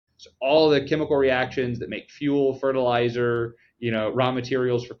So all the chemical reactions that make fuel, fertilizer, raw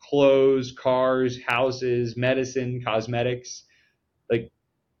materials for clothes, cars, houses, medicine, cosmetics, like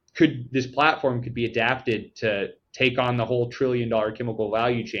this platform could be adapted to take on the whole $1 trillion chemical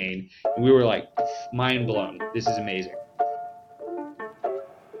value chain. And we were like, mind blown. This is amazing.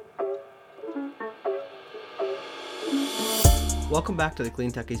 Welcome back to the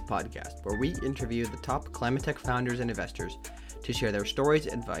Clean Techies podcast, where we interview the top climate tech founders and investors to share their stories,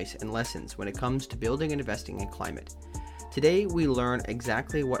 advice, and lessons when it comes to building and investing in climate. Today, we learn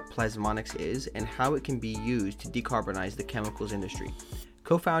exactly what plasmonics is and how it can be used to decarbonize the chemicals industry.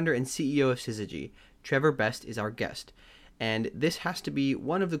 Co-founder and CEO of Syzygy, Trevor Best, is our guest. And this has to be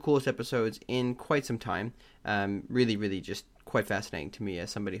one of the coolest episodes in quite some time. Really just quite fascinating to me as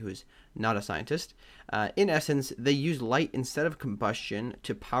somebody who's not a scientist. In essence, they use light instead of combustion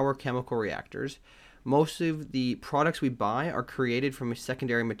to power chemical reactors. Most of the products we buy are created from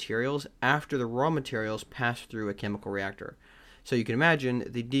secondary materials after the raw materials pass through a chemical reactor. So you can imagine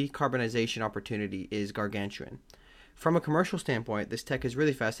the decarbonization opportunity is gargantuan. From a commercial standpoint, this tech is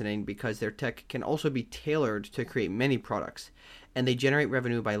really fascinating because their tech can also be tailored to create many products, and they generate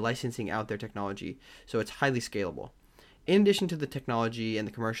revenue by licensing out their technology, so it's highly scalable. In addition to the technology and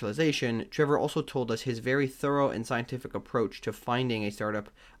the commercialization, Trevor also told us his very thorough and scientific approach to finding a startup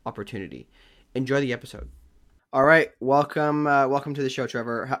opportunity. Enjoy the episode. All right, welcome to the show,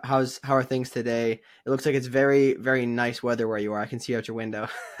 Trevor. How are things today? It looks like it's very, very nice weather where you are. I can see out your window.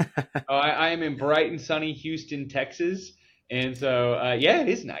 I am in bright and sunny Houston, Texas, and so it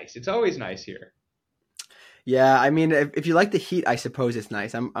is nice. It's always nice here. Yeah, I mean, if you like the heat, I suppose it's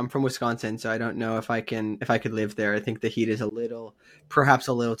nice. I'm from Wisconsin, so I don't know if I could live there. I think the heat is perhaps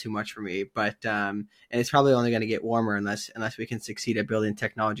a little too much for me. But and it's probably only going to get warmer unless we can succeed at building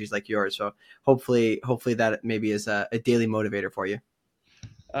technologies like yours. So hopefully that maybe is a daily motivator for you.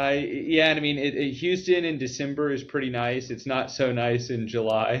 And I mean, Houston in December is pretty nice. It's not so nice in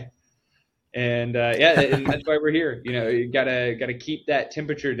July. And and that's why we're here. You gotta keep that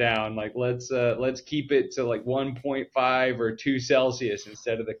temperature down. Like let's keep it to like 1.5 or 2 Celsius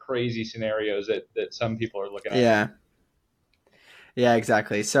instead of the crazy scenarios that some people are looking at. Yeah,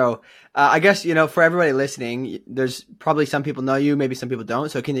 exactly. So I guess for everybody listening, there's probably some people know you, maybe some people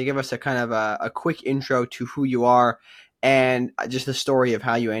don't. So can you give us a kind of a quick intro to who you are and just the story of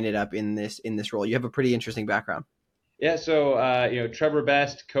how you ended up in this role? You have a pretty interesting background. Yeah, so Trevor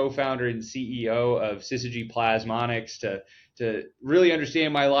Best, co-founder and CEO of Syzygy Plasmonics. To really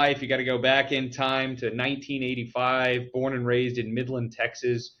understand my life, you got to go back in time to 1985. Born and raised in Midland,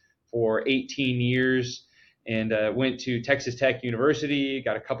 Texas, for 18 years, and went to Texas Tech University.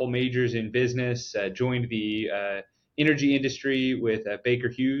 Got a couple majors in business. Joined the energy industry with Baker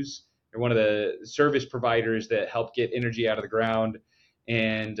Hughes. They're one of the service providers that help get energy out of the ground.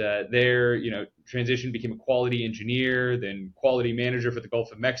 And there, transition, became a quality engineer, then quality manager for the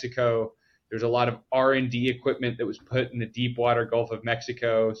Gulf of Mexico. There's a lot of R&D equipment that was put in the deep water Gulf of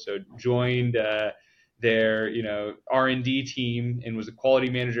Mexico. So joined their, R&D team and was a quality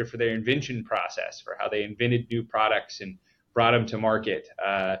manager for their invention process for how they invented new products and brought them to market.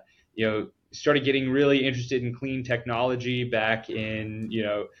 Started getting really interested in clean technology back in,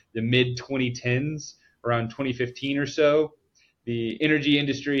 the mid 2010s, around 2015 or so. The energy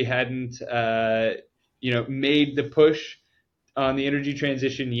industry hadn't, made the push on the energy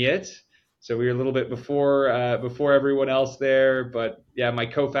transition yet. So we were a little bit before everyone else there. But yeah, my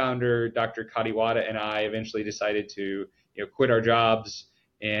co-founder, Dr. Kadiwada, and I eventually decided to, quit our jobs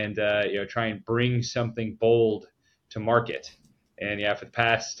and, try and bring something bold to market. And yeah, for the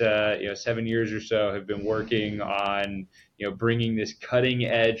past, 7 years or so, have been working on, bringing this cutting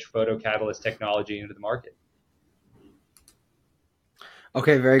edge photocatalyst technology into the market.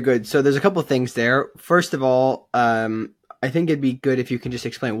 Okay, very good. So there's a couple of things there. First of all, I think it'd be good if you can just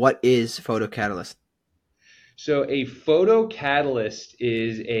explain what is photocatalyst. So a photocatalyst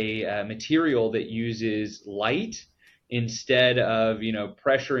is a material that uses light instead of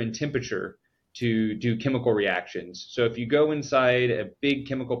pressure and temperature to do chemical reactions. So if you go inside a big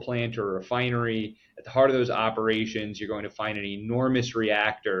chemical plant or a refinery, at the heart of those operations, you're going to find an enormous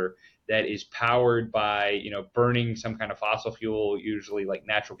reactor that is powered by burning some kind of fossil fuel, usually like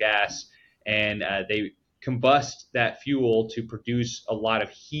natural gas, and they combust that fuel to produce a lot of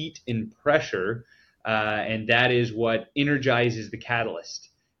heat and pressure, and that is what energizes the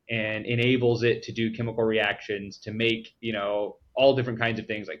catalyst and enables it to do chemical reactions to make all different kinds of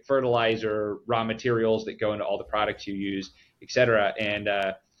things like fertilizer, raw materials that go into all the products you use, etc. And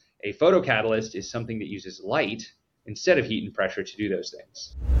a photocatalyst is something that uses light instead of heat and pressure to do those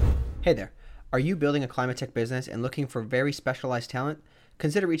things. Hey there. Are you building a climate tech business and looking for very specialized talent?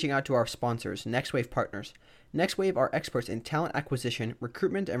 consider reaching out to our sponsors, NextWave Partners. NextWave are experts in talent acquisition,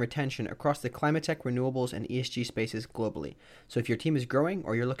 recruitment, and retention across the climate tech, renewables, and ESG spaces globally. So if your team is growing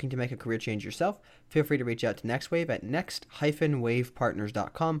or you're looking to make a career change yourself, feel free to reach out to NextWave at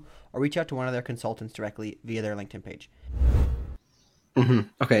next-wavepartners.com or reach out to one of their consultants directly via their LinkedIn page.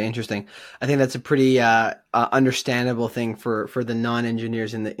 Okay, interesting. I think that's a pretty understandable thing for the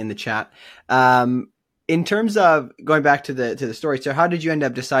non-engineers in the chat. In terms of going back to the story, so how did you end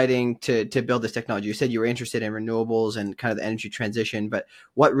up deciding to build this technology? You said you were interested in renewables and kind of the energy transition, but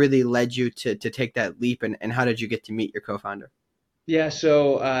what really led you to take that leap, and how did you get to meet your co-founder? Yeah,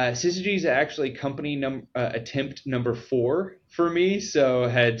 so Syzygy is actually company attempt number 4 for me. So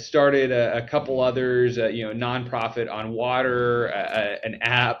had started a couple others, nonprofit on water, an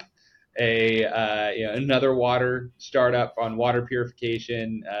app, another water startup on water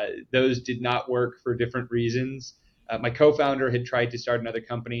purification. Those did not work for different reasons. My co-founder had tried to start another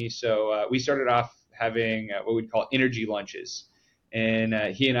company, so we started off having what we'd call energy lunches, and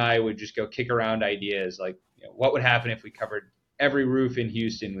he and I would just go kick around ideas like, what would happen if we covered every roof in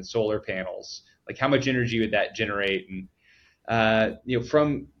Houston with solar panels? Like, how much energy would that generate? And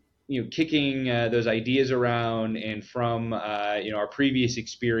from kicking those ideas around, and from our previous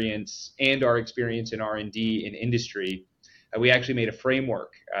experience and our experience in R&D in industry, we actually made a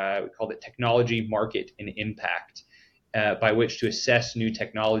framework. We called it Technology, Market, and Impact, by which to assess new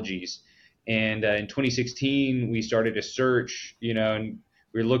technologies. And in 2016, we started a search. And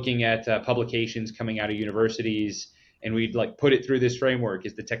we were looking at publications coming out of universities, and we'd put it through this framework.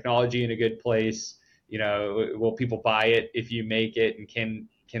 Is the technology in a good place? Will people buy it if you make it? And can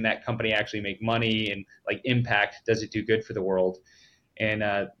that company actually make money? And impact, does it do good for the world? And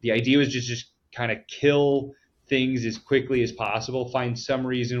the idea was just kind of kill things as quickly as possible, find some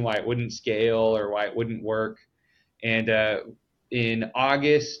reason why it wouldn't scale or why it wouldn't work. And in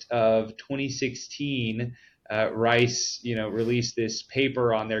August of 2016, Rice, released this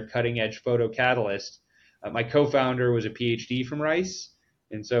paper on their cutting edge photocatalyst. My co-founder was a PhD from Rice.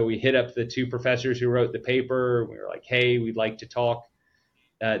 And so we hit up the 2 professors who wrote the paper. We were like, hey, we'd like to talk.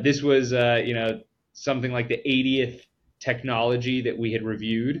 This was, something like the 80th technology that we had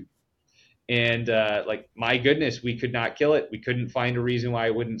reviewed. And my goodness, we could not kill it. We couldn't find a reason why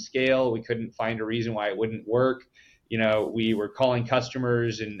it wouldn't scale. We couldn't find a reason why it wouldn't work. We were calling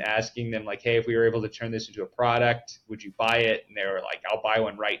customers and asking them hey, if we were able to turn this into a product, would you buy it? And they were like, I'll buy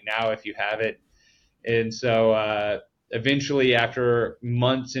one right now if you have it. And so eventually, after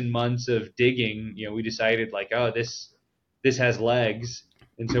months and months of digging, we decided this has legs.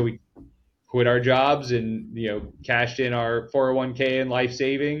 And so we quit our jobs and, cashed in our 401k and life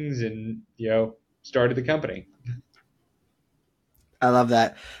savings and, started the company. I love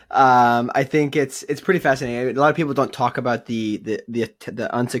that. I think it's pretty fascinating. A lot of people don't talk about the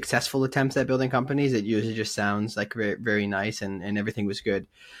unsuccessful attempts at building companies. It usually just sounds very, very nice and everything was good.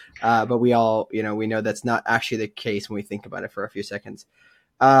 But we all, we know that's not actually the case when we think about it for a few seconds.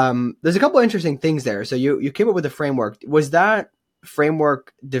 There's a couple of interesting things there. So you came up with a framework. Was that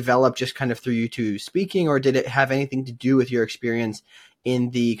framework developed just kind of through you two speaking, or did it have anything to do with your experience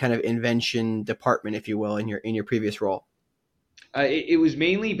in the kind of invention department, if you will, in your previous role? It was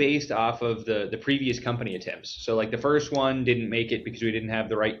mainly based off of the previous company attempts. So the first one didn't make it because we didn't have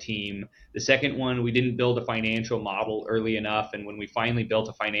the right team. The second one, we didn't build a financial model early enough. And when we finally built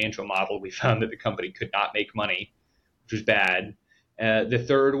a financial model, we found that the company could not make money, which was bad. The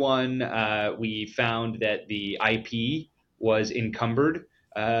third one, we found that the IP was encumbered.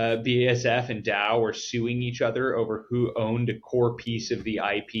 BASF and Dow were suing each other over who owned a core piece of the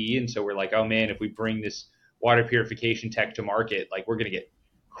IP. And so we're like, oh man, if we bring this water purification tech to market, we're going to get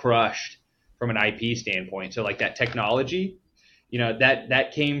crushed from an IP standpoint. So that technology,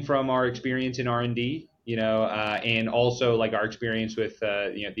 that came from our experience in R&D, and also our experience with,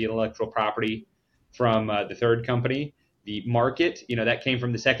 the intellectual property from the third company. The market, that came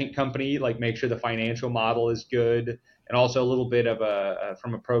from the second company, make sure the financial model is good. And also a little bit of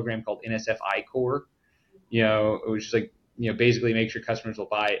from a program called NSF iCore, which is basically make sure customers will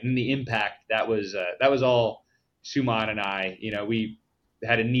buy it. And the impact, that was all Suman and I. We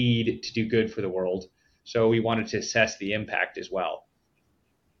had a need to do good for the world, so we wanted to assess the impact as well.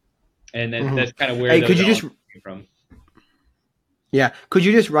 And then that's kind of where those came from. Yeah, could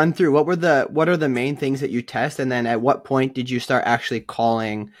you just run through what are the main things that you test, and then at what point did you start actually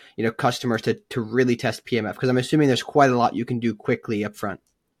calling customers to really test PMF? Because I'm assuming there's quite a lot you can do quickly up front.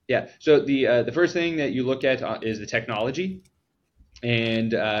 Yeah. So the first thing that you look at is the technology,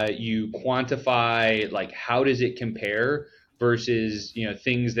 and you quantify how does it compare versus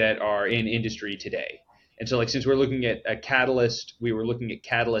things that are in industry today. And so like, since we're looking at a catalyst, we were looking at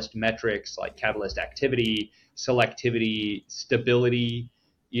catalyst metrics like catalyst activity, selectivity, stability,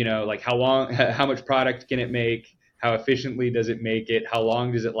 like how much product can it make? How efficiently does it make it? How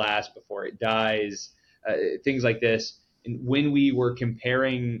long does it last before it dies? Things like this. And when we were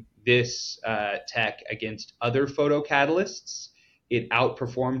comparing this tech against other photocatalysts, it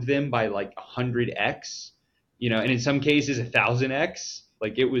outperformed them by like 100x, and in some cases 1,000x.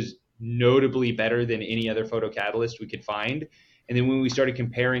 Like, it was notably better than any other photocatalyst we could find. And then when we started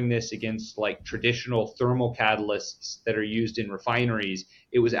comparing this against like traditional thermal catalysts that are used in refineries,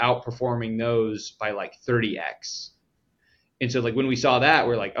 it was outperforming those by like 30x. And so like, when we saw that,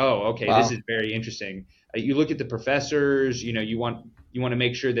 we're like, oh, okay, Wow. this is very interesting. You look at the professors, you want to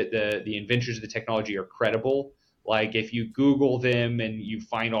make sure that the inventors of the technology are credible. Like, if you Google them and you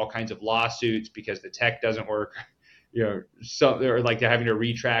find all kinds of lawsuits because the tech doesn't work, or like they're having to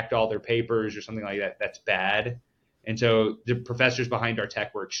retract all their papers or something like that, that's bad. And so the professors behind our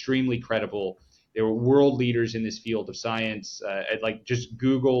tech were extremely credible. They were world leaders in this field of science. Like, just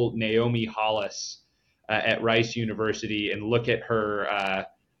Google Naomi Hollis at Rice University and look at her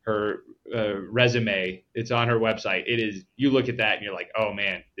resume. It's on her website. It is. You look at that and you're like, oh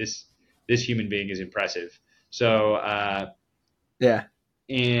man, this human being is impressive. So Yeah.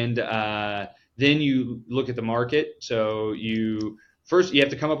 And then you look at the market. So you have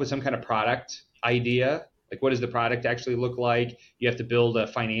to come up with some kind of product idea. Like, what does the product actually look like? You have to build a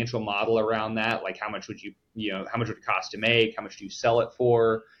financial model around that. Like, how much would it cost to make? How much do you sell it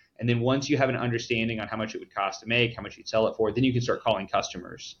for? And then once you have an understanding on how much it would cost to make, how much you'd sell it for, then you can start calling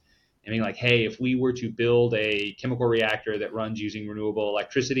customers and being like, hey, if we were to build a chemical reactor that runs using renewable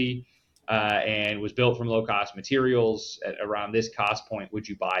electricity and was built from low-cost materials at around this cost point, would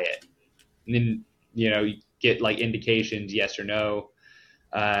you buy it? And then, you get like indications, yes or no.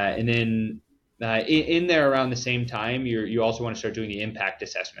 And then in there around the same time, you also want to start doing the impact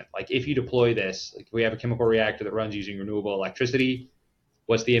assessment. Like, if you deploy this, like, we have a chemical reactor that runs using renewable electricity,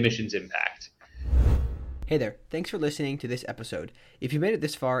 what's the emissions impact? Hey there, thanks for listening to this episode. If you made it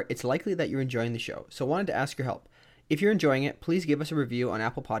this far, it's likely that you're enjoying the show, so I wanted to ask your help. If you're enjoying it, please give us a review on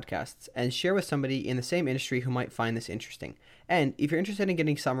Apple Podcasts and share with somebody in the same industry who might find this interesting. And if you're interested in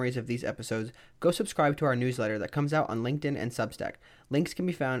getting summaries of these episodes, go subscribe to our newsletter that comes out on LinkedIn and Substack. Links can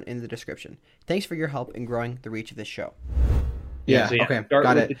be found in the description. Thanks for your help in growing the reach of this show. Yeah, so okay,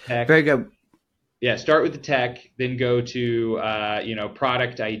 got it. Very good. Yeah, start with the tech, then go to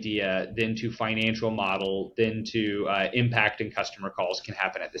product idea, then to financial model, then to impact and customer calls can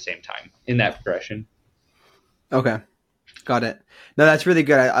happen at the same time in that progression. Okay, got it. No, that's really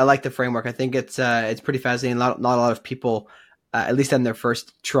good. I like the framework. I think it's pretty fascinating. Not a lot of people, at least on their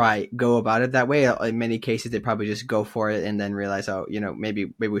first try, go about it that way. In many cases, they probably just go for it and then realize, oh,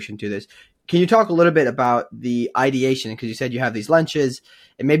 maybe we shouldn't do this. Can you talk a little bit about the ideation? Because you said you have these lunches,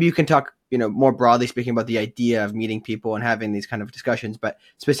 and maybe you can talk, more broadly speaking, about the idea of meeting people and having these kind of discussions, but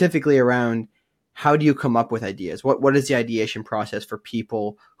specifically around how do you come up with ideas? What is the ideation process for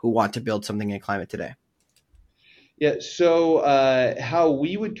people who want to build something in climate today? Yeah, so how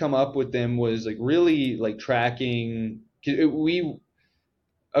we would come up with them was like really like tracking.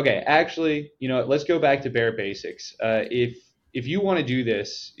 Actually, let's go back to bare basics. If you want to do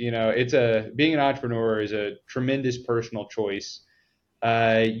this, being an entrepreneur is a tremendous personal choice.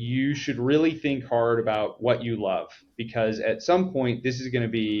 You should really think hard about what you love, because at some point this is going to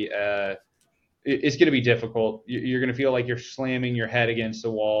be it's going to be difficult. You're going to feel like you're slamming your head against the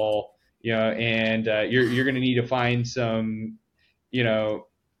wall, and you're going to need to find some,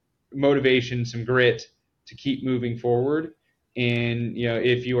 motivation, some grit to keep moving forward. And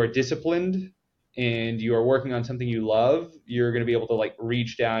if you are disciplined and you are working on something you love, you're going to be able to like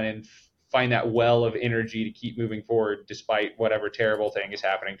reach down and find that well of energy to keep moving forward despite whatever terrible thing is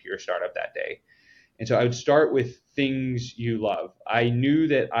happening to your startup that day. And so I would start with things you love. I knew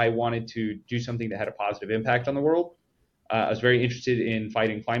that I wanted to do something that had a positive impact on the world. I was very interested in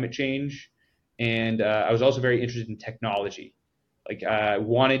fighting climate change, and I was also very interested in technology. Like, I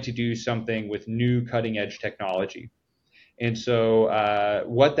wanted to do something with new cutting edge technology. And so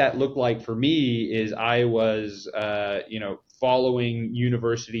what that looked like for me is I was, following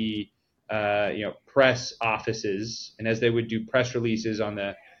university, press offices. And as they would do press releases on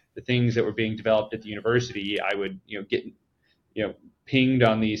the things that were being developed at the university, I would, get, pinged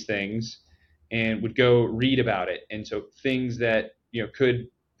on these things and would go read about it. And so things that, could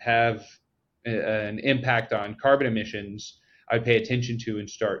have an impact on carbon emissions, I would pay attention to and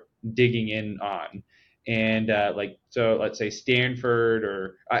start digging in on. And so let's say Stanford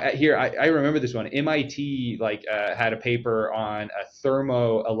or I remember this one, MIT had a paper on a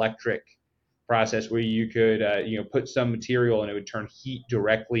thermoelectric process where you could put some material and it would turn heat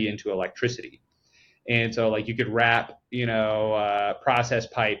directly into electricity. And so like you could wrap process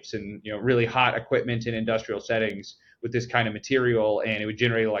pipes and really hot equipment in industrial settings with this kind of material, and it would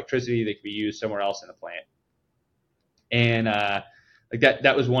generate electricity that could be used somewhere else in the plant. And like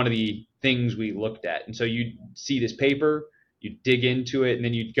that was one of the things we looked at. And so you'd see this paper, you'd dig into it, and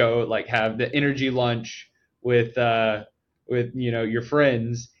then you'd go like have the energy lunch with your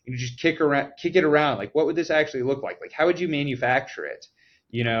friends, and you just kick it around. Like, what would this actually look like? Like, how would you manufacture it?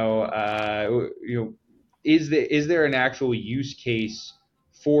 Is there an actual use case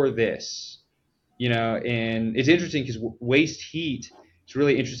for this? And it's interesting because waste heat is a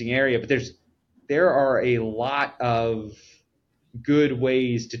really interesting area, but there are a lot of good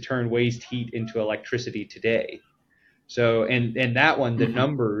ways to turn waste heat into electricity today. So, and that one, the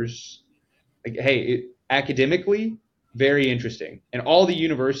numbers, like, hey, academically, very interesting. And all the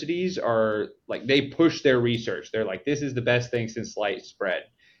universities are like, they push their research. They're like, this is the best thing since sliced bread.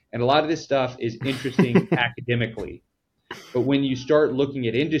 And a lot of this stuff is interesting academically. But when you start looking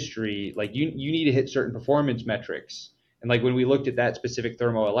at industry, like you need to hit certain performance metrics. And like when we looked at that specific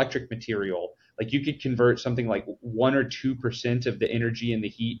thermoelectric material, like you could convert something like 1 or 2% of the energy and the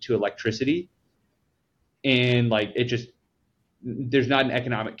heat to electricity. And like there's not an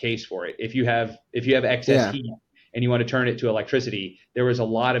economic case for it. If you have excess heat and you want to turn it to electricity, there was a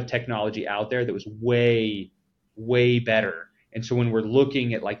lot of technology out there that was way, way better. And so when we're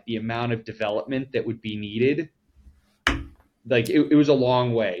looking at like the amount of development that would be needed, like it was a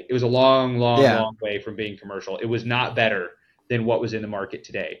long way. It was a long way from being commercial. It was not better than what was in the market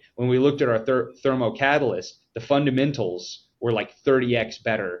today. When we looked at our thermocatalyst, the fundamentals were like 30x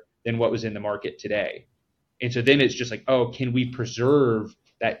better than what was in the market today. And so then it's just like, oh, can we preserve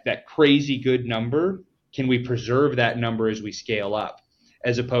that crazy good number? Can we preserve that number as we scale up?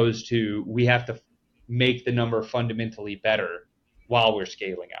 As opposed to we have to make the number fundamentally better while we're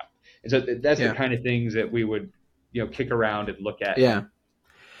scaling up. And so that's the kind of things that we would kick around and look at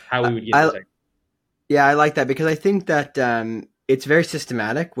how we would get this. Yeah, I like that because I think that it's very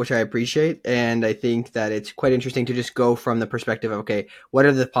systematic, which I appreciate. And I think that it's quite interesting to just go from the perspective of, okay, what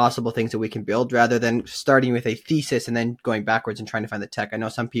are the possible things that we can build rather than starting with a thesis and then going backwards and trying to find the tech. I know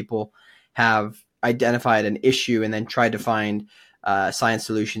some people have identified an issue and then tried to find science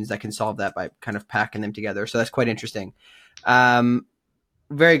solutions that can solve that by kind of packing them together. So that's quite interesting.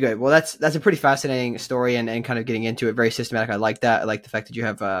 Very good. Well, that's a pretty fascinating story and kind of getting into it. Very systematic. I like that. I like the fact that you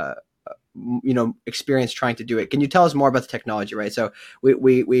have experience trying to do it. Can you tell us more about the technology, right? So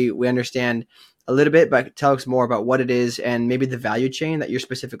we understand a little bit, but tell us more about what it is and maybe the value chain that you're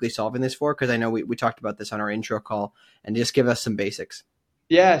specifically solving this for. Because I know we talked about this on our intro call, and just give us some basics.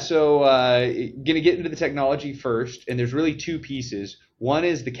 Yeah. So going to get into the technology first, and there's really two pieces. One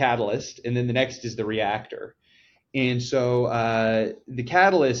is the catalyst, and then the next is the reactor. And so the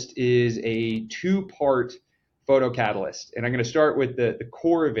catalyst is a two-part photocatalyst. And I'm going to start with the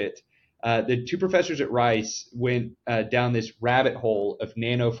core of it. The two professors at Rice went down this rabbit hole of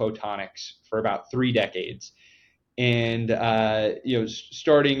nanophotonics for about 3 decades. And,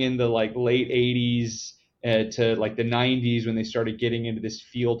 starting in the like late 80s to like the 90s when they started getting into this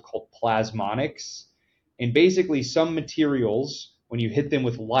field called plasmonics. And basically some materials, when you hit them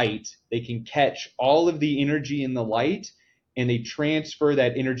with light, they can catch all of the energy in the light and they transfer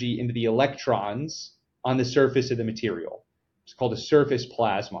that energy into the electrons on the surface of the material. It's called a surface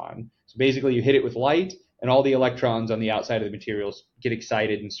plasmon. So basically you hit it with light and all the electrons on the outside of the materials get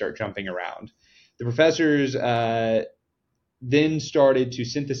excited and start jumping around. The professors then started to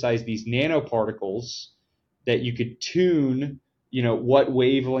synthesize these nanoparticles that you could tune what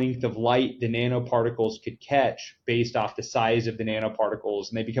wavelength of light the nanoparticles could catch based off the size of the nanoparticles.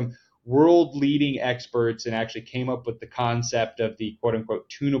 And they become world leading experts and actually came up with the concept of the quote unquote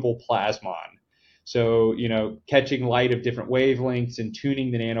tunable plasmon. So, catching light of different wavelengths and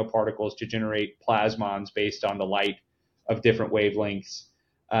tuning the nanoparticles to generate plasmons based on the light of different wavelengths.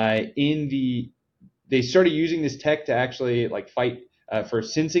 They started using this tech to actually fight for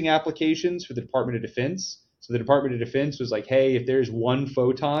sensing applications for the Department of Defense. So the Department of Defense was like, hey, if there's one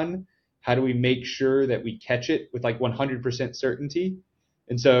photon, how do we make sure that we catch it with 100% certainty?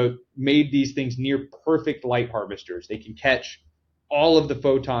 And so made these things near perfect light harvesters. They can catch all of the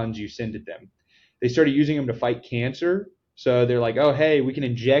photons you send at them. They started using them to fight cancer. So they're like, oh, hey, we can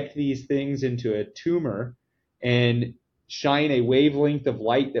inject these things into a tumor and shine a wavelength of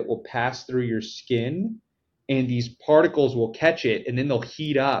light that will pass through your skin. And these particles will catch it, and then they'll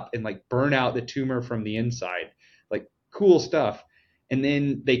heat up and burn out the tumor from the inside. Cool stuff. And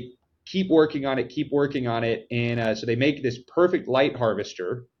then they keep working on it. And so they make this perfect light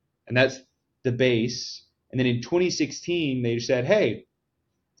harvester. And that's the base. And then in 2016, they said, hey,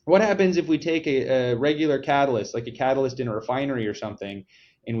 what happens if we take a regular catalyst, like a catalyst in a refinery or something,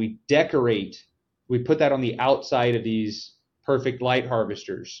 and we put that on the outside of these perfect light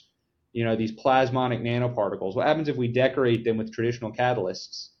harvesters, these plasmonic nanoparticles. What happens if we decorate them with traditional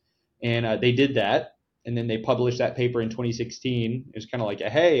catalysts? And they did that. And then they published that paper in 2016. It was kind of like,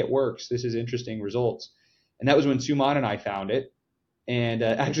 hey, it works. This is interesting results. And that was when Suman and I found it. And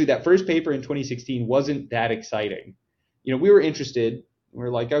actually, that first paper in 2016 wasn't that exciting. We were interested. We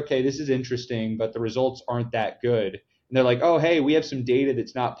were like, okay, this is interesting, but the results aren't that good. And they're like, oh, hey, we have some data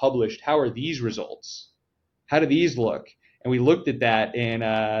that's not published. How are these results? How do these look? And we looked at that, and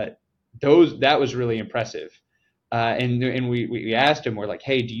that was really impressive. And we asked them, we're like,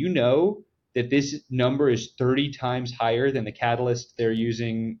 hey, do you know that this number is 30 times higher than the catalyst they're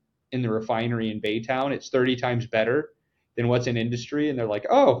using in the refinery in Baytown? It's 30 times better than what's in industry. And they're like,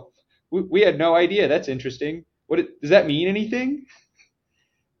 oh, we had no idea. That's interesting. Does that mean anything?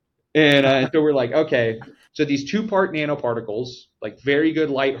 And so we're like, okay, so these 2-part nanoparticles, like very good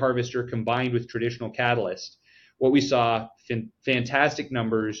light harvester combined with traditional catalyst, what we saw, fantastic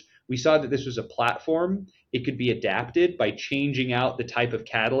numbers. We saw that this was a platform. It could be adapted by changing out the type of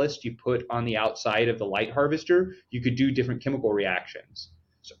catalyst you put on the outside of the light harvester. You could do different chemical reactions.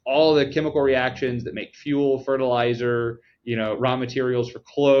 So all the chemical reactions that make fuel, fertilizer, raw materials for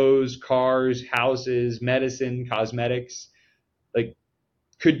clothes, cars, houses, medicine, cosmetics,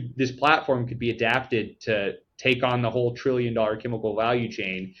 this platform could be adapted to take on the whole $1 trillion chemical value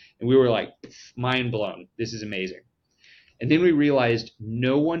chain. And we were like, mind blown. This is amazing. And then we realized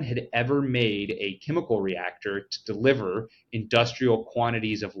no one had ever made a chemical reactor to deliver industrial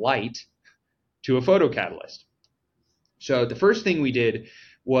quantities of light to a photocatalyst. So the first thing we did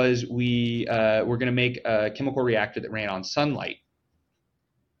was we were going to make a chemical reactor that ran on sunlight.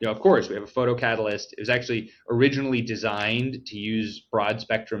 Of course, we have a photocatalyst. It was actually originally designed to use broad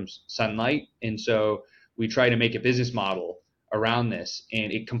spectrum sunlight. And so we tried to make a business model around this,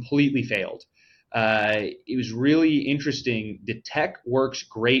 and it completely failed. It was really interesting. The tech works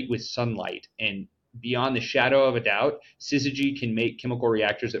great with sunlight, and beyond the shadow of a doubt, Syzygy can make chemical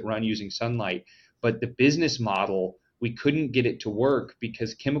reactors that run using sunlight. But the business model, we couldn't get it to work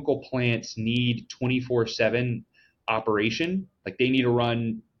because chemical plants need 24/7 operation. Like they need to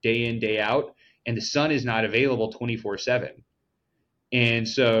run day in, day out, and the sun is not available 24/7. And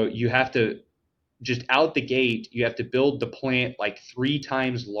so you have to just out the gate, you have to build the plant like 3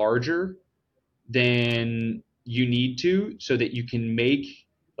 times larger than you need to, so that you can make,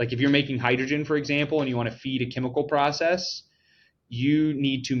 like if you're making hydrogen, for example, and you want to feed a chemical process, you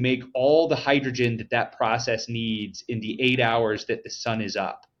need to make all the hydrogen that process needs in the 8 hours that the sun is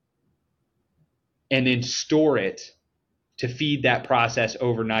up, and then store it to feed that process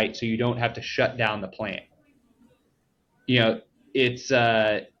overnight so you don't have to shut down the plant.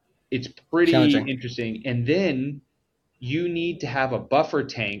 It's pretty interesting. And then you need to have a buffer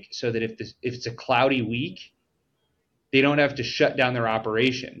tank so that if it's a cloudy week, they don't have to shut down their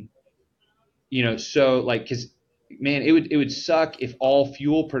operation. So because man, it would suck if all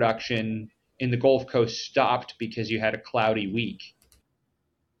fuel production in the Gulf Coast stopped because you had a cloudy week.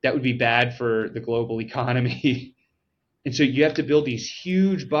 That would be bad for the global economy. And so you have to build these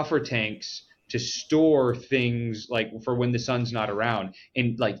huge buffer tanks to store things like for when the sun's not around.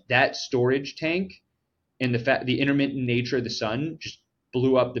 And like that storage tank and the intermittent nature of the sun just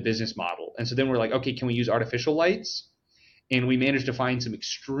blew up the business model. And so then we're like, okay, can we use artificial lights? And we managed to find some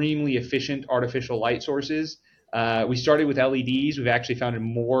extremely efficient artificial light sources. We started with LEDs. We've actually found a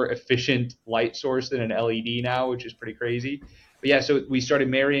more efficient light source than an LED now, which is pretty crazy. But yeah, so we started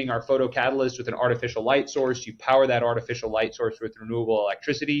marrying our photocatalyst with an artificial light source. You power that artificial light source with renewable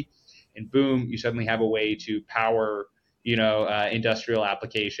electricity, and boom, you suddenly have a way to power, industrial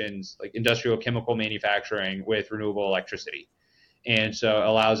applications like industrial chemical manufacturing with renewable electricity. And so it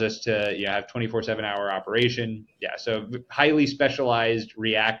allows us to have 24/7 hour operation. Yeah, so highly specialized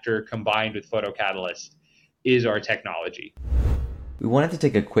reactor combined with photocatalyst is our technology. We wanted to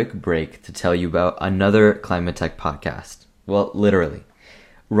take a quick break to tell you about another Climate Tech podcast. Well, literally.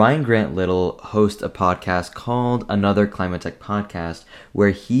 Ryan Grant Little hosts a podcast called Another Climate Tech Podcast,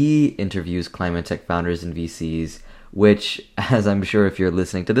 where he interviews climate tech founders and VCs, which, as I'm sure if you're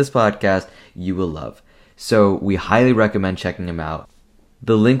listening to this podcast, you will love. So we highly recommend checking him out.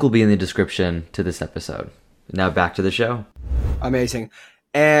 The link will be in the description to this episode. Now back to the show. Amazing.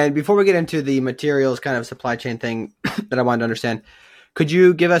 And before we get into the materials kind of supply chain thing that I wanted to understand, could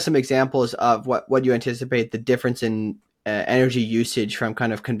you give us some examples of what you anticipate the difference in energy usage from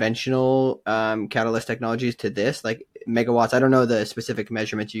kind of conventional catalyst technologies to this? Like, megawatts? I don't know the specific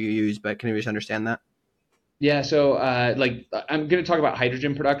measurements you use, but can you just understand that? Yeah, so I'm going to talk about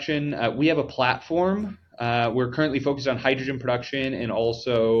hydrogen production. We have a platform. We're currently focused on hydrogen production and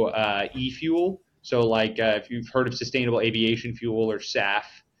also e-fuel. So if you've heard of sustainable aviation fuel or SAF,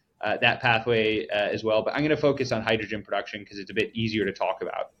 that pathway as well. But I'm going to focus on hydrogen production because it's a bit easier to talk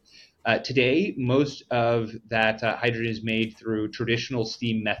about. Today, most of that hydrogen is made through traditional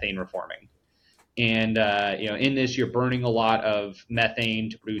steam methane reforming. And in this, you're burning a lot of methane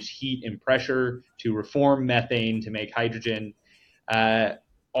to produce heat and pressure to reform methane to make hydrogen.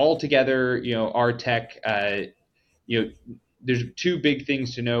 Altogether, our tech, there's two big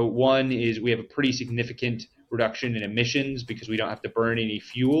things to know. One is we have a pretty significant reduction in emissions because we don't have to burn any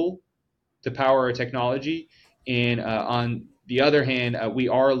fuel to power our technology. And on the other hand, we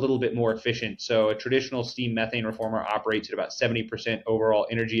are a little bit more efficient. So a traditional steam methane reformer operates at about 70% overall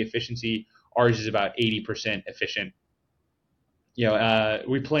energy efficiency. Ours is about 80% efficient.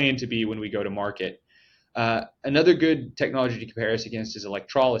 We plan to be when we go to market. Another good technology to compare us against is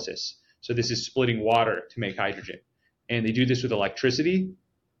electrolysis. So this is splitting water to make hydrogen. And they do this with electricity.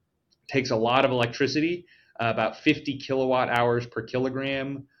 It takes a lot of electricity, about 50 kilowatt hours per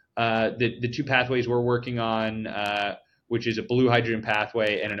kilogram. The two pathways we're working on, which is a blue hydrogen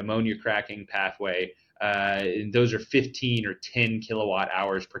pathway and an ammonia cracking pathway, and those are 15 or 10 kilowatt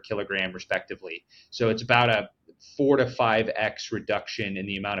hours per kilogram, respectively. So it's about a 4 to 5x reduction in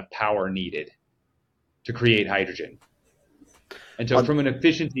the amount of power needed to create hydrogen. And so from an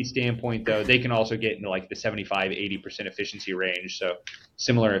efficiency standpoint, though, they can also get into the 75, 80% efficiency range. So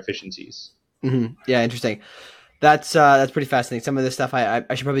similar efficiencies. Mm-hmm. Yeah, interesting. That's pretty fascinating. Some of this stuff I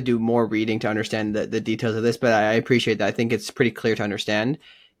should probably do more reading to understand the details of this, but I appreciate that. I think it's pretty clear to understand.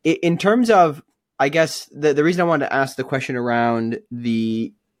 In terms of, I guess the reason I wanted to ask the question around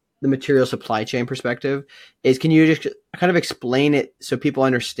the material supply chain perspective is, can you just kind of explain it so people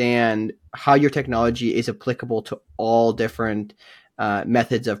understand how your technology is applicable to all different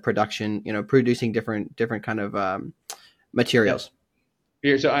methods of production, producing different kind of materials?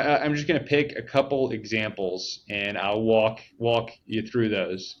 Here, so I'm just going to pick a couple examples and I'll walk you through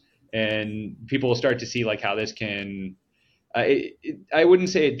those, and people will start to see how this can, I wouldn't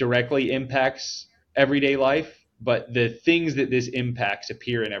say it directly impacts everyday life, but the things that this impacts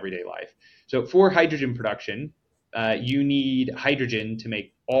appear in everyday life. So for hydrogen production, you need hydrogen to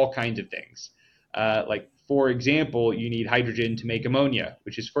make all kinds of things. For example, you need hydrogen to make ammonia,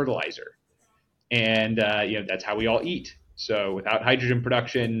 which is fertilizer. And, that's how we all eat. So without hydrogen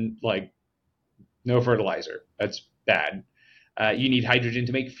production, no fertilizer. That's bad. You need hydrogen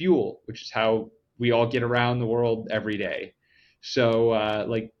to make fuel, which is how we all get around the world every day. So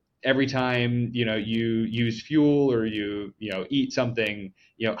every time, you use fuel or you eat something,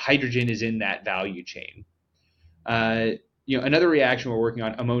 hydrogen is in that value chain. Another reaction we're working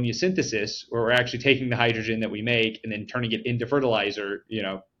on, ammonia synthesis, where we're actually taking the hydrogen that we make and then turning it into fertilizer,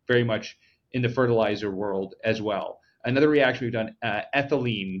 very much in the fertilizer world as well. Another reaction we've done,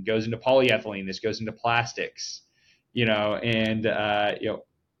 ethylene goes into polyethylene. This goes into plastics, and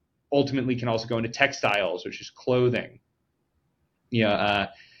ultimately can also go into textiles, which is clothing.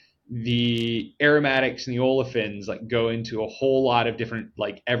 The aromatics and the olefins go into a whole lot of different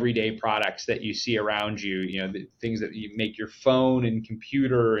everyday products that you see around you. The things that you make your phone and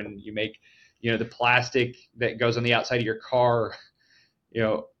computer, and you make the plastic that goes on the outside of your car.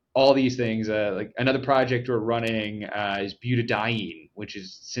 All these things. Another project we're running is butadiene, which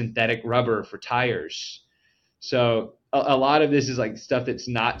is synthetic rubber for tires. So a lot of this is stuff that's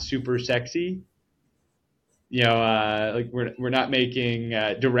not super sexy. We're not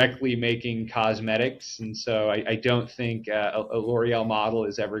directly making cosmetics, and so I don't think a L'Oreal model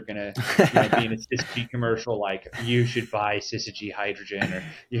is ever going to be in a Syzygy commercial you should buy Syzygy hydrogen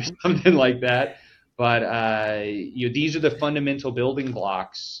or something like that. But these are the fundamental building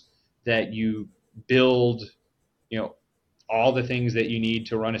blocks that you build, all the things that you need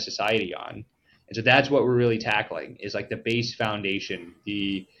to run a society on. And so that's what we're really tackling, is the base foundation,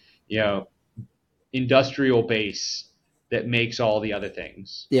 the industrial base that makes all the other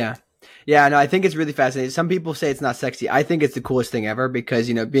things. Yeah, no, I think it's really fascinating. Some people say it's not sexy. I think it's the coolest thing ever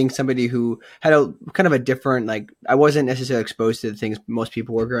because, being somebody who had a kind of a different, I wasn't necessarily exposed to the things most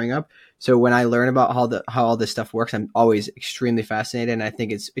people were growing up. So when I learn about how all this stuff works, I'm always extremely fascinated. And I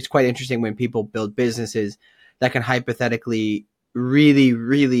think it's quite interesting when people build businesses that can hypothetically really,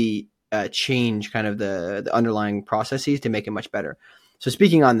 really change kind of the underlying processes to make it much better. So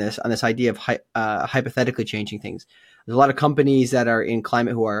speaking on this idea of hypothetically changing things, there's a lot of companies that are in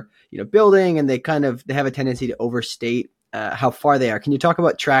climate who are, building, and they have a tendency to overstate how far they are. Can you talk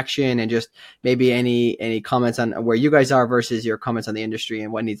about traction and just maybe any comments on where you guys are versus your comments on the industry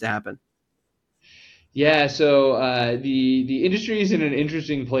and what needs to happen? Yeah, so the industry is in an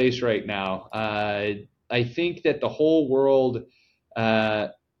interesting place right now. I think that the whole world,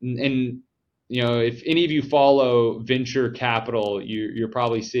 and if any of you follow venture capital, you're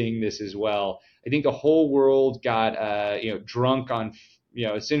probably seeing this as well. I think the whole world got drunk on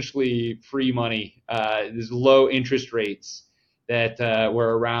essentially free money. There's low interest rates that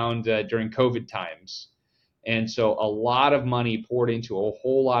were around during COVID times. And so a lot of money poured into a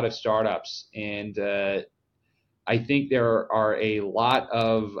whole lot of startups. And I think there are a lot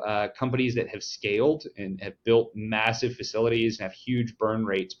of companies that have scaled and have built massive facilities and have huge burn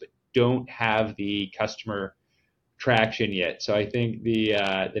rates, but don't have the customer traction yet. So I think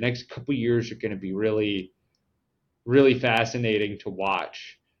the next couple of years are going to be really, really fascinating to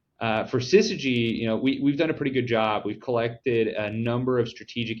watch. For Syzygy, we've done a pretty good job. We've collected a number of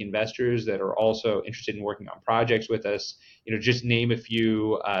strategic investors that are also interested in working on projects with us. Just name a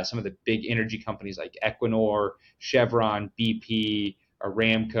few, some of the big energy companies like Equinor, Chevron, BP,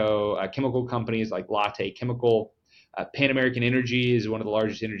 Aramco, chemical companies like Latte Chemical. Pan American Energy is one of the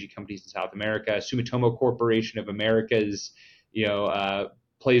largest energy companies in South America. Sumitomo Corporation of Americas,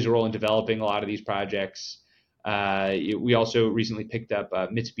 plays a role in developing a lot of these projects. We also recently picked up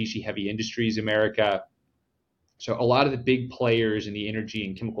Mitsubishi Heavy Industries America. So a lot of the big players in the energy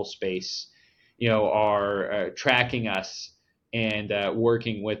and chemical space, are tracking us and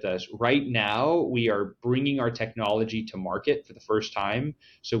working with us. Right now, we are bringing our technology to market for the first time.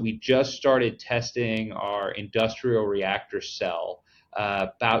 So we just started testing our industrial reactor cell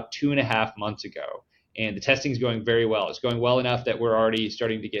about 2.5 months ago. And the testing is going very well. It's going well enough that we're already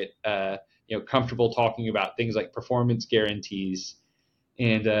starting to get comfortable talking about things like performance guarantees.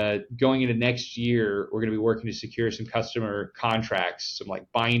 And going into next year, we're going to be working to secure some customer contracts, some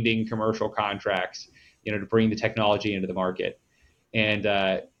like binding commercial contracts, to bring the technology into the market. And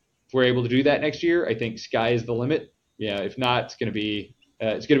if we're able to do that next year, I think sky is the limit. If not, it's going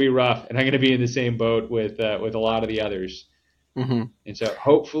to be rough, and I'm going to be in the same boat with a lot of the others. Mm-hmm. And so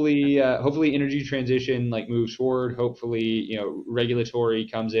hopefully energy transition moves forward. Hopefully, regulatory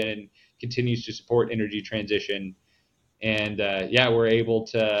comes in and continues to support energy transition. And we're able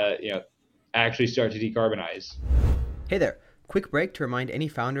to, actually start to decarbonize. Hey there. Quick break to remind any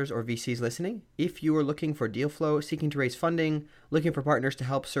founders or VCs listening, if you are looking for deal flow, seeking to raise funding, looking for partners to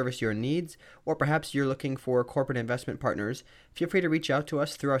help service your needs, or perhaps you're looking for corporate investment partners, feel free to reach out to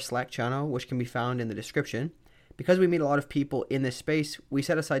us through our Slack channel, which can be found in the description. Because we meet a lot of people in this space, we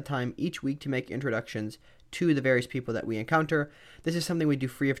set aside time each week to make introductions to the various people that we encounter. This is something we do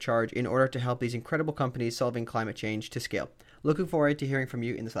free of charge in order to help these incredible companies solving climate change to scale. Looking forward to hearing from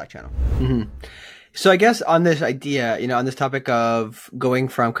you in the Slack channel. Mm-hmm. So I guess on this idea, on this topic of going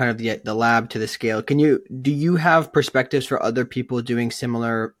from kind of the lab to the scale, do you have perspectives for other people doing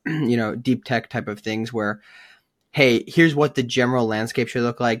similar, deep tech type of things where, hey, here's what the general landscape should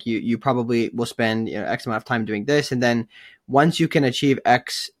look like. You probably will spend X amount of time doing this. And then once you can achieve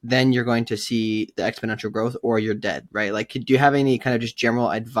X, then you're going to see the exponential growth or you're dead, right? Like, do you have any kind of just general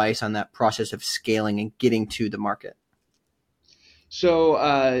advice on that process of scaling and getting to the market? So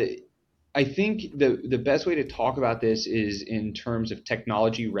I think the best way to talk about this is in terms of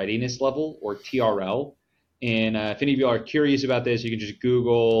technology readiness level, or TRL. And if any of you are curious about this, you can just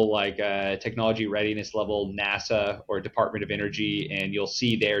Google technology readiness level, NASA or Department of Energy, and you'll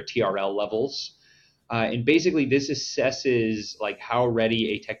see their TRL levels. And basically, this assesses how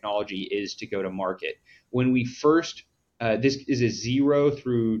ready a technology is to go to market. When we first, this is a 0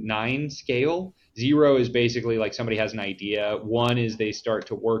 through 9 scale. 0 is basically somebody has an idea. 1 is they start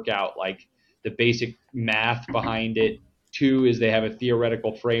to work out the basic math behind it. 2 is they have a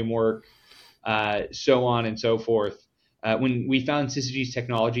theoretical framework. So on and so forth. When we found Syzygy's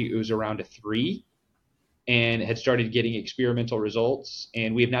technology, it was around a 3 and had started getting experimental results.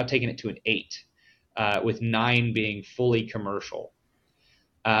 And we have now taken it to an 8, with 9 being fully commercial.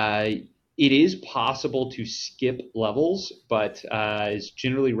 It is possible to skip levels, but is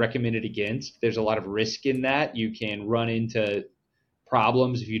generally recommended against. There's a lot of risk in that. You can run into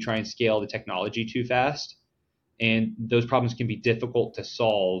problems if you try and scale the technology too fast. And those problems can be difficult to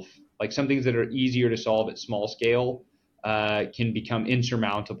solve. Some things that are easier to solve at small scale can become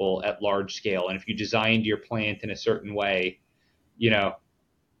insurmountable at large scale. And if you designed your plant in a certain way,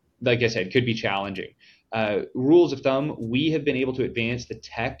 like I said, could be challenging. Rules of thumb, we have been able to advance the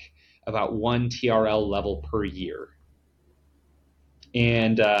tech about 1 TRL level per year.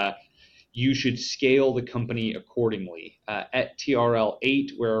 And you should scale the company accordingly. At TRL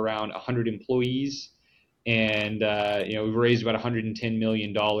 8, we're around 100 employees. And we've raised about $110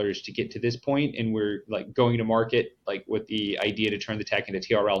 million to get to this point, and we're like going to market like with the idea to turn the tech into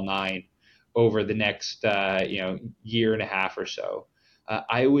TRL9 over the next year and a half or so.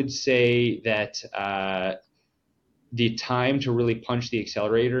 I would say that the time to really punch the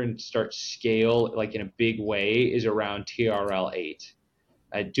accelerator and start scale like in a big way is around TRL8.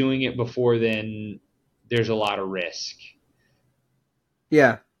 Doing it before then, there's a lot of risk.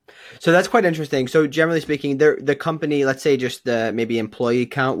 Yeah. So that's quite interesting. So generally speaking, the company, let's say just the maybe employee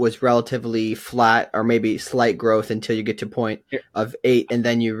count was relatively flat or maybe slight growth until you get to a point of 8, and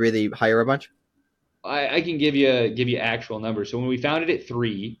then you really hire a bunch? I can give you actual numbers. So when we founded at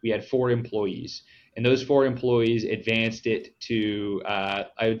 3, we had 4 employees, and those 4 employees advanced it to I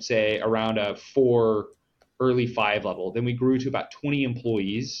would say around a 4, early 5 level. Then we grew to about 20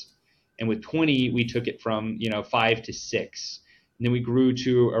 employees, and with 20 we took it from 5 to 6. And then we grew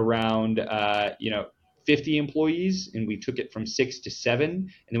to around 50 employees, and we took it from 6 to 7. And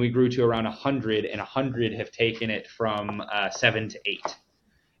then we grew to around 100, and 100 have taken it from 7 to 8.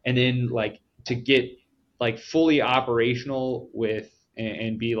 And then like to get like fully operational with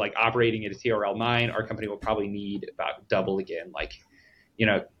and be like operating at a TRL9, our company will probably need about double again, like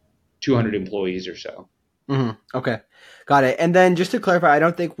 200 employees or so. Mm-hmm. Okay, got it. And then just to clarify, I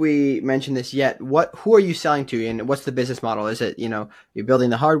don't think we mentioned this yet. Who are you selling to, and what's the business model? Is it you're building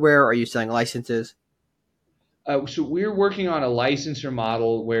the hardware, or are you selling licenses? So we're working on a licensor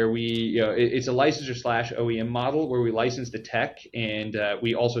model where it's a licensor / OEM model where we license the tech, and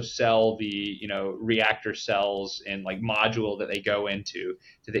we also sell the reactor cells and like module that they go into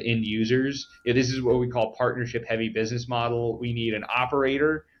to the end users. This is what we call partnership heavy business model. We need an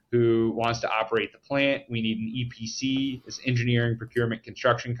operator who wants to operate the plant. We need an EPC, this engineering, procurement,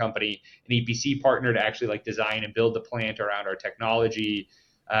 construction company, an EPC partner to actually like design and build the plant around our technology.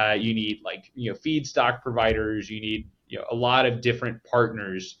 You need like feedstock providers. You need a lot of different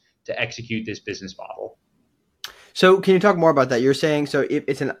partners to execute this business model. So can you talk more about that? You're saying so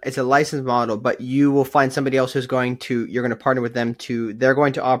it's a license model, but you will find somebody else you're going to partner with them they're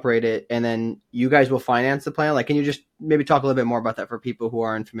going to operate it, and then you guys will finance the plan. Like, can you just maybe talk a little bit more about that for people who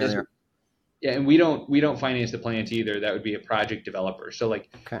aren't familiar? Yeah, and we don't finance the plant either. That would be a project developer. So like,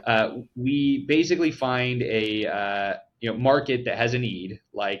 okay. We basically find a market that has a need,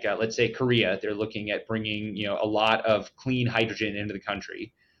 like let's say Korea. They're looking at bringing a lot of clean hydrogen into the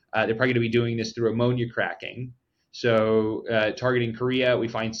country. They're probably going to be doing this through ammonia cracking. So targeting Korea, we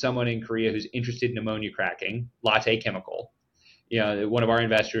find someone in Korea who's interested in ammonia cracking, Latte Chemical, one of our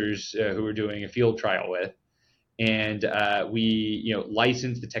investors who we're doing a field trial with. And we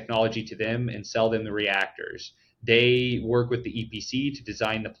license the technology to them and sell them the reactors. They work with the EPC to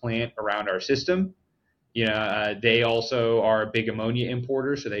design the plant around our system. They also are a big ammonia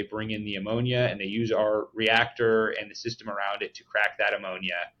importer, so they bring in the ammonia and they use our reactor and the system around it to crack that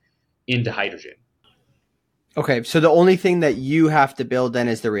ammonia into hydrogen. Okay, so the only thing that you have to build then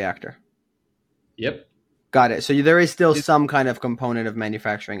is the reactor. Yep. Got it. So there is still some kind of component of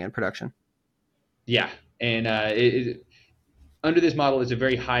manufacturing and production. Yeah, and under this model, it's a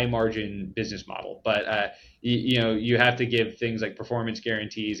very high margin business model, but you have to give things like performance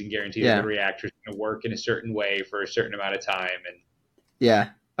guarantees and guarantee that the reactor is going to work in a certain way for a certain amount of time. And yeah.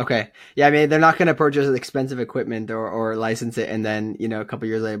 Okay. Yeah, I mean, they're not going to purchase expensive equipment or license it and then, a couple of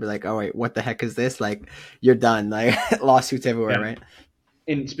years later be like, oh, wait, what the heck is this? Like, you're done. Like, lawsuits everywhere, right?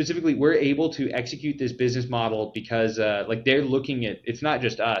 And specifically, we're able to execute this business model because they're looking at, it's not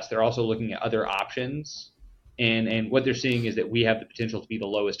just us, they're also looking at other options. And what they're seeing is that we have the potential to be the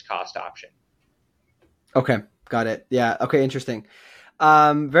lowest cost option. Okay. Got it. Yeah. Okay. Interesting.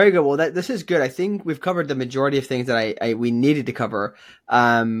 Very good. Well, this is good. I think we've covered the majority of things that we needed to cover.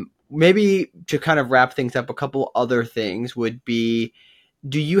 Maybe to kind of wrap things up, a couple other things would be,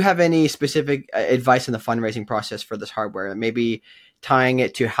 do you have any specific advice on the fundraising process for this hardware? Maybe tying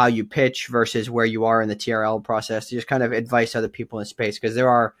it to how you pitch versus where you are in the TRL process, to just kind of advise other people in space, because there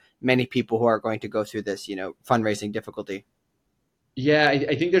are many people who are going to go through this, fundraising difficulty. Yeah,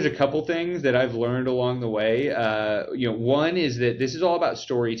 I think there's a couple things that I've learned along the way. One is that this is all about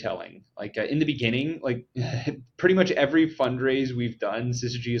storytelling. Like in the beginning, like pretty much every fundraise we've done,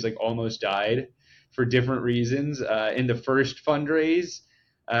 Syzygy has like almost died for different reasons. In the first fundraise,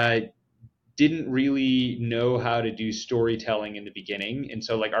 didn't really know how to do storytelling in the beginning. And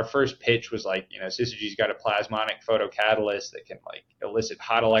so like our first pitch was like, Syzygy's got a plasmonic photocatalyst that can like elicit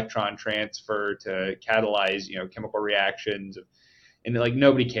hot electron transfer to catalyze, chemical reactions. And like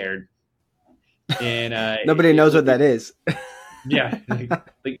nobody cared. And nobody knows what that is. Yeah,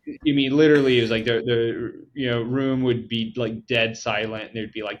 like you mean literally it was like the room would be like dead silent, and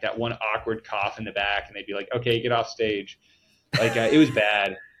there'd be like that one awkward cough in the back, and they'd be like, okay, get off stage. Like it was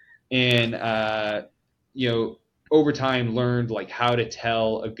bad. And you know over time learned like how to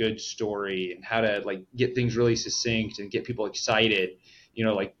tell a good story and how to like get things really succinct and get people excited,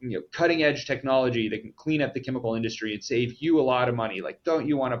 like cutting edge technology that can clean up the chemical industry and save you a lot of money, like don't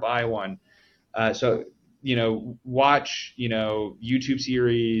you want to buy one? So watch YouTube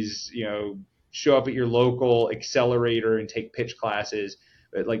series, show up at your local accelerator and take pitch classes,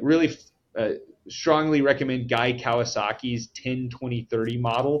 but like really uh, strongly recommend Guy Kawasaki's 10-20-30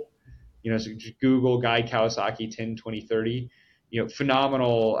 model. So just Google Guy Kawasaki 10-20-30.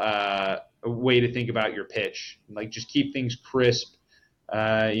 Phenomenal way to think about your pitch. Like just keep things crisp,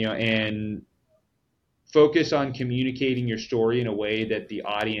 and focus on communicating your story in a way that the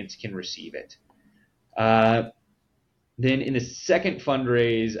audience can receive it. Then in the second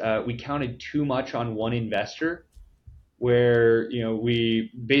fundraise, we counted too much on one investor, where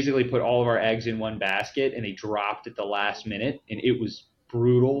we basically put all of our eggs in one basket, and they dropped at the last minute, and it was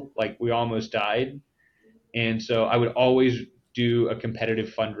brutal. Like we almost died. And so I would always do a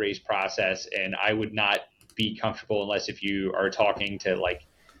competitive fundraise process, and I would not be comfortable unless if you are talking to like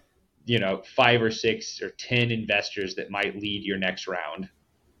 5 or 6 or 10 investors that might lead your next round.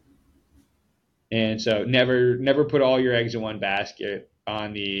 And so never put all your eggs in one basket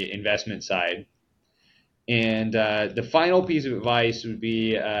on the investment side. And the final piece of advice would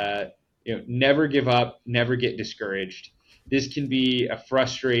be never give up, never get discouraged. This can be a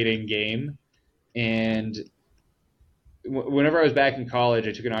frustrating game. And whenever I was back in college,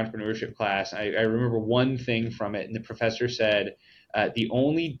 I took an entrepreneurship class. I remember one thing from it, and the professor said, the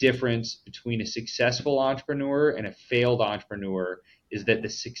only difference between a successful entrepreneur and a failed entrepreneur is that the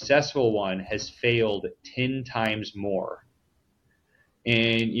successful one has failed 10 times more.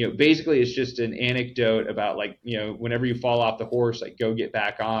 And basically it's just an anecdote about like whenever you fall off the horse, like go get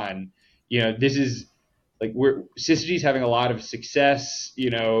back on. This is like Syzygy's having a lot of success.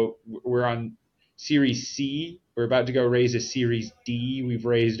 We're on Series C. We're about to go raise a Series D. We've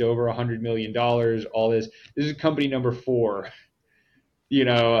raised over $100 million. All this is company number 4.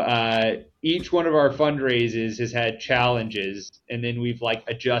 Each one of our fundraises has had challenges, and then we've like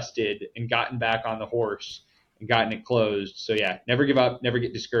adjusted and gotten back on the horse and gotten it closed. So yeah, never give up, never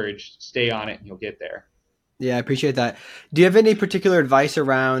get discouraged, stay on it, and you'll get there. Yeah, I appreciate that. Do you have any particular advice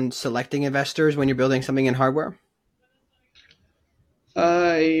around selecting investors when you're building something in hardware?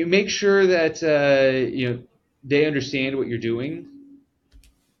 Make sure that they understand what you're doing.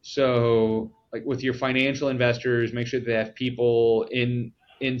 So like with your financial investors, make sure that they have people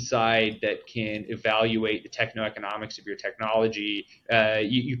inside that can evaluate the techno-economics of your technology.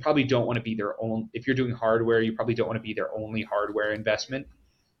 You probably don't want to be their own. If you're doing hardware, you probably don't want to be their only hardware investment.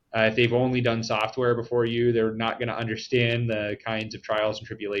 If they've only done software before you, they're not going to understand the kinds of trials and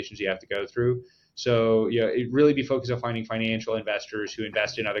tribulations you have to go through. So it really be focused on finding financial investors who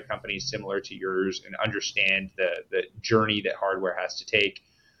invest in other companies similar to yours and understand the journey that hardware has to take.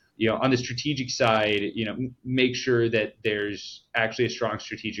 On the strategic side, make sure that there's actually a strong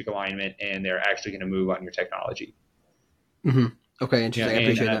strategic alignment and they're actually going to move on your technology. Mm-hmm. Okay, interesting. I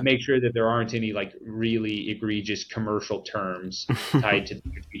appreciate that. Make sure that there aren't any like really egregious commercial terms tied to the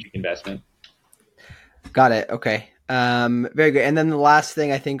strategic investment. Got it. Okay. Very good. And then the last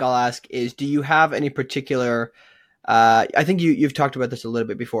thing I think I'll ask is, do you have any particular, I think you've talked about this a little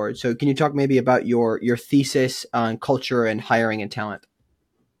bit before. So can you talk maybe about your thesis on culture and hiring and talent?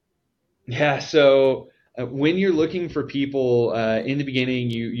 Yeah. So when you're looking for people in the beginning,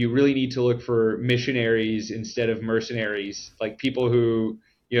 you really need to look for missionaries instead of mercenaries, like people who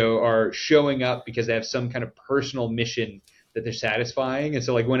are showing up because they have some kind of personal mission that they're satisfying. And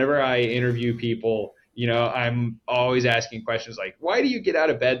so like whenever I interview people, I'm always asking questions like, why do you get out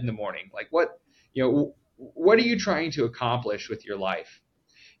of bed in the morning? Like what are you trying to accomplish with your life?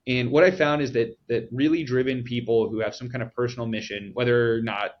 And what I found is that really driven people who have some kind of personal mission, whether or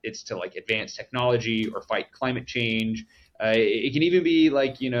not it's to like advance technology or fight climate change, it can even be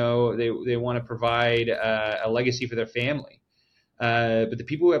like they want to provide a legacy for their family. But the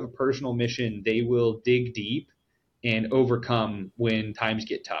people who have a personal mission, they will dig deep and overcome when times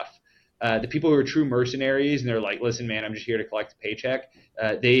get tough. The people who are true mercenaries and they're like, listen, man, I'm just here to collect a paycheck.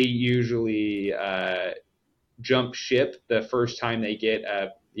 They usually jump ship the first time they get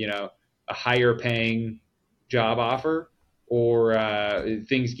a higher paying job offer or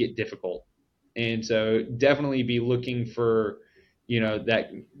things get difficult. And so definitely be looking for,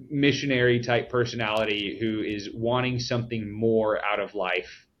 that missionary type personality who is wanting something more out of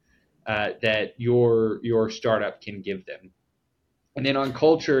life that your startup can give them. And then on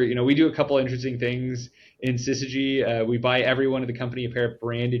culture, we do a couple interesting things in Syzygy. We buy everyone in the company a pair of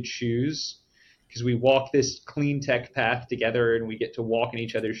branded shoes because we walk this clean tech path together and we get to walk in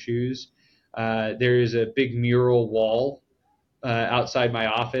each other's shoes. There is a big mural wall outside my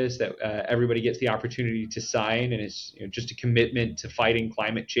office that everybody gets the opportunity to sign, and it's just a commitment to fighting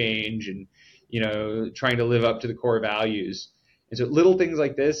climate change and trying to live up to the core values. And so little things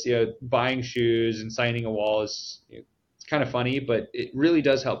like this, buying shoes and signing a wall is it's kind of funny, but it really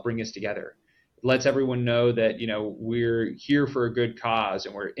does help bring us together. It lets everyone know that we're here for a good cause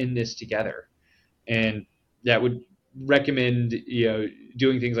and we're in this together. And that would recommend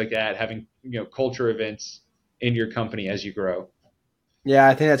doing things like that, having culture events in your company as you grow. Yeah,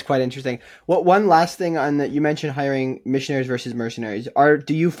 I think that's quite interesting. What one last thing on that, you mentioned hiring missionaries versus mercenaries.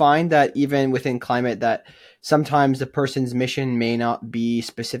 Do you find that even within climate that sometimes the person's mission may not be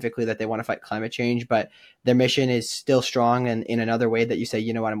specifically that they want to fight climate change, but their mission is still strong, and in another way that you say,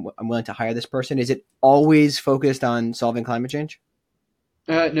 you know what, I'm willing to hire this person? Is it always focused on solving climate change?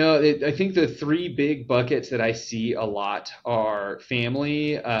 No, I think the three big buckets that I see a lot are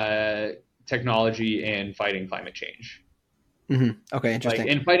family, technology, and fighting climate change. Mm-hmm. Okay, interesting.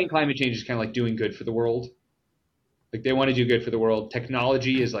 And fighting climate change is kind of like doing good for the world. Like they want to do good for the world.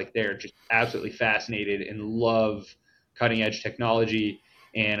 Technology is like they're just absolutely fascinated and love cutting edge technology.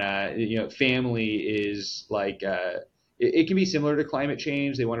 And family is like it can be similar to climate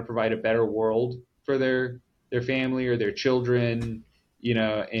change. They want to provide a better world for their family or their children.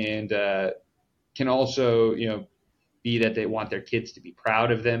 And can also be that they want their kids to be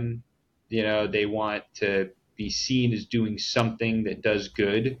proud of them. They want to be seen as doing something that does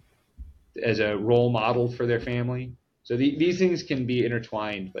good as a role model for their family. So these things can be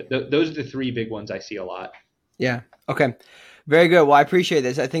intertwined, but those are the three big ones I see a lot. Yeah. Okay. Very good. Well, I appreciate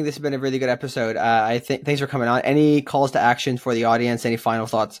this. I think this has been a really good episode. Thanks for coming on. Any calls to action for the audience? Any final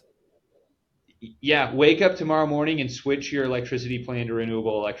thoughts? Yeah. Wake up tomorrow morning and switch your electricity plan to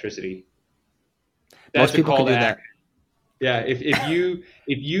renewable electricity. That's Most people a call can to do action. Yeah. If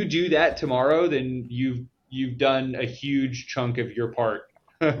you do that tomorrow, then you've done a huge chunk of your part.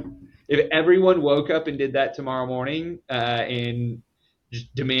 If everyone woke up and did that tomorrow morning, and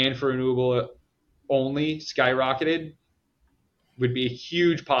just demand for renewable only skyrocketed, would be a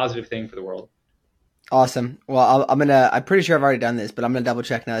huge positive thing for the world. Awesome. Well, I'm pretty sure I've already done this, but I'm gonna double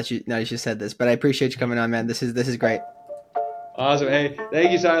check now that you just said this. But I appreciate you coming on, man. This is great. Awesome. Hey,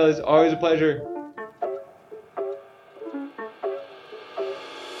 thank you, Silas. Always a pleasure.